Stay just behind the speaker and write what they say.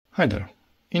Hi there.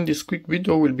 In this quick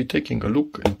video we'll be taking a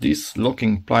look at this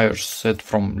locking pliers set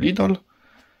from Lidl.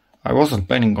 I wasn't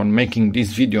planning on making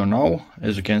this video now.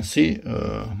 As you can see,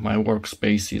 my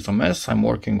workspace is a mess. I'm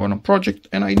working on a project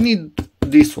and I need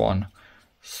this one.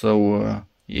 So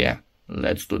yeah,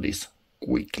 let's do this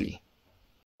quickly.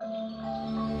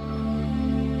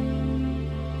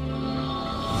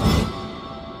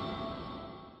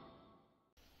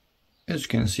 As you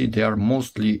can see, they are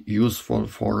mostly useful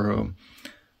for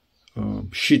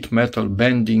sheet metal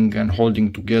bending and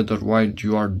holding together while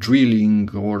you are drilling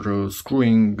or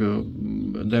screwing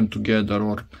them together,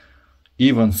 or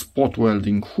even spot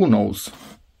welding, who knows.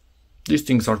 These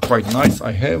things are quite nice.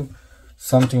 I have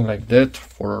something like that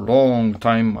for a long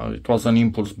time. It was an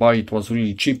impulse buy. It was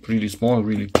really cheap, really small,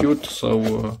 really cute,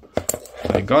 so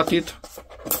I got it.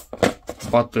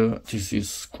 But this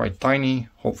is quite tiny.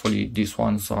 Hopefully these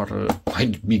ones are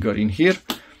quite bigger in here.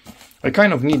 I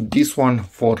kind of need this one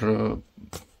for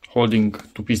holding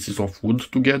two pieces of wood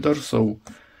together, so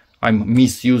I'm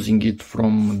misusing it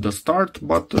from the start,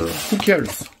 but who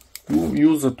cares? You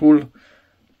use a tool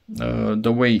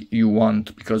the way you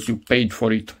want because you paid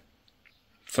for it.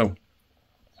 So,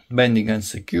 bending and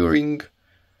securing,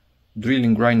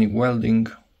 drilling, grinding, welding,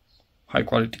 high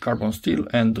quality carbon steel,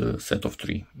 and a set of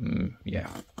 3. Yeah,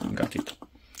 got it.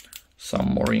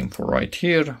 Some more info right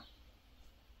here.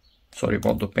 Sorry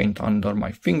about the paint under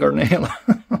my fingernail.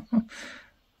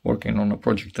 Working on a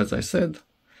project, as I said.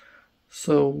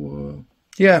 So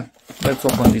yeah, let's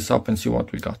open this up and see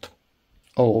what we got.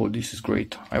 Oh, this is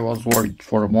great. I was worried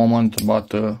for a moment,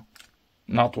 but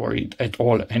not worried at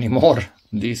all anymore.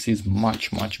 This is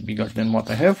much bigger than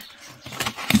what I have.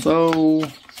 So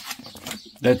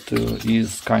that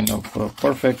is kind of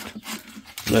perfect.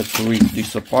 Let's rip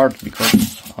this apart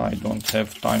because I don't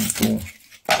have time to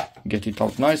get it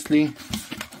out nicely.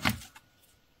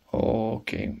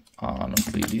 Okay,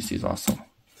 honestly, this is awesome.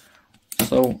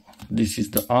 So this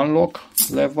is the unlock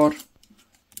lever.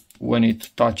 When it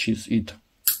touches, it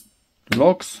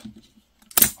locks,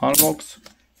 unlocks,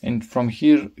 and from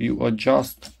here you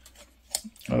adjust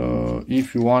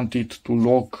if you want it to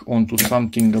lock onto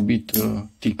something a bit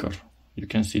thicker. You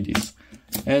can see this,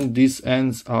 and these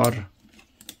ends are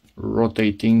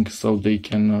rotating so they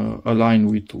can align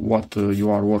with what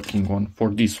you are working on for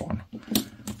this one.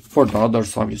 For the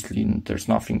others, obviously there's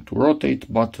nothing to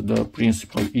rotate, but the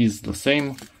principle is the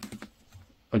same.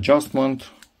 Adjustment,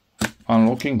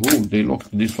 unlocking. Ooh, they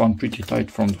locked this one pretty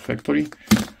tight from the factory,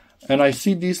 and I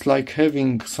see this like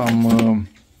having some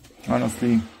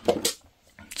honestly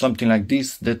something like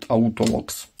this that auto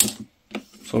locks.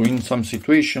 So in some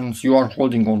situations you are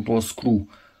holding onto a screw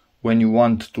when you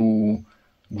want to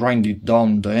grind it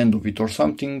down, the end of it or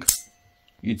something,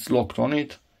 it's locked on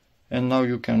it, and now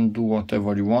you can do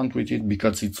whatever you want with it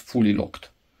because it's fully locked.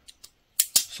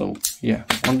 So yeah,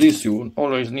 on this you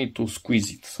always need to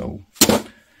squeeze it. So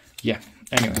yeah,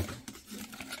 anyway,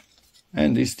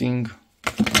 and this thing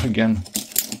again,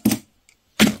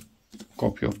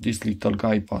 copy of this little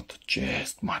guy, but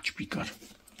just much bigger,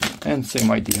 and same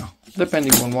idea.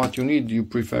 Depending on what you need, you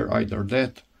prefer either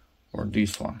that or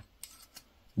this one.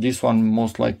 This one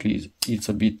most likely it's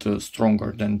a bit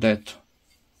stronger than that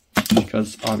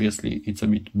because obviously it's a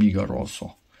bit bigger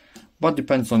also, but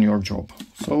depends on your job.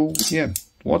 So yeah,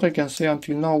 what I can say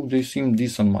until now, they seem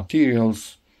decent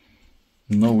materials,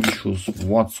 no issues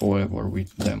whatsoever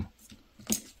with them.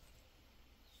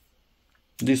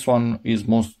 This one is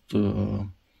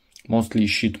mostly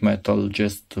sheet metal,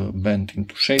 just bent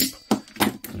into shape.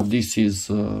 This is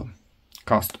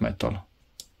cast metal.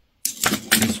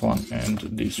 This one and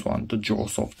this one, the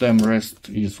jaws of them, rest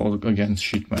is all again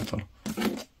sheet metal.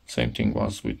 Same thing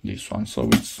was with this one. So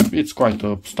it's quite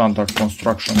a standard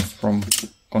construction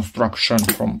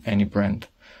from any brand.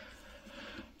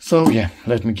 So yeah,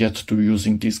 let me get to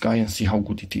using this guy and see how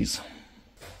good it is.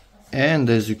 And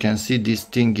as you can see, this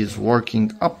thing is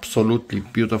working absolutely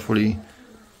beautifully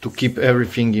to keep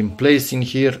everything in place in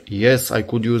here. Yes, I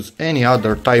could use any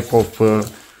other type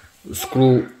of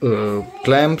screw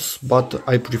clamps, but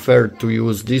I prefer to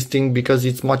use this thing because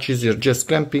it's much easier. Just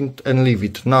clamp it and leave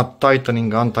it, not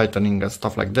tightening, untightening and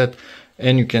stuff like that,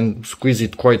 and you can squeeze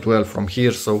it quite well from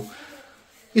here, so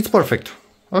it's perfect.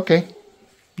 Okay,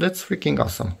 that's freaking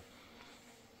awesome.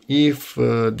 If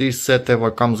this set ever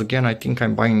comes again, I think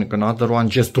I'm buying another one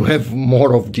just to have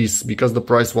more of this because the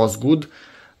price was good.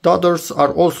 The others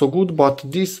are also good, but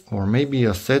this, or maybe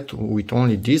a set with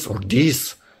only this or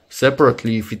this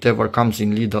separately if it ever comes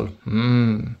in Lidl.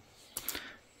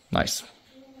 Nice.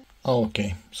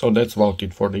 Okay, so that's about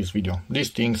it for this video. These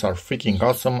things are freaking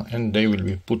awesome and they will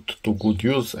be put to good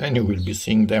use and you will be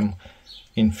seeing them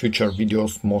in future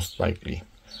videos most likely.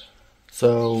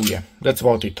 So yeah, that's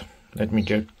about it. Let me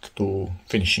get to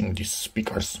finishing these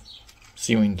speakers.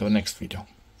 See you in the next video.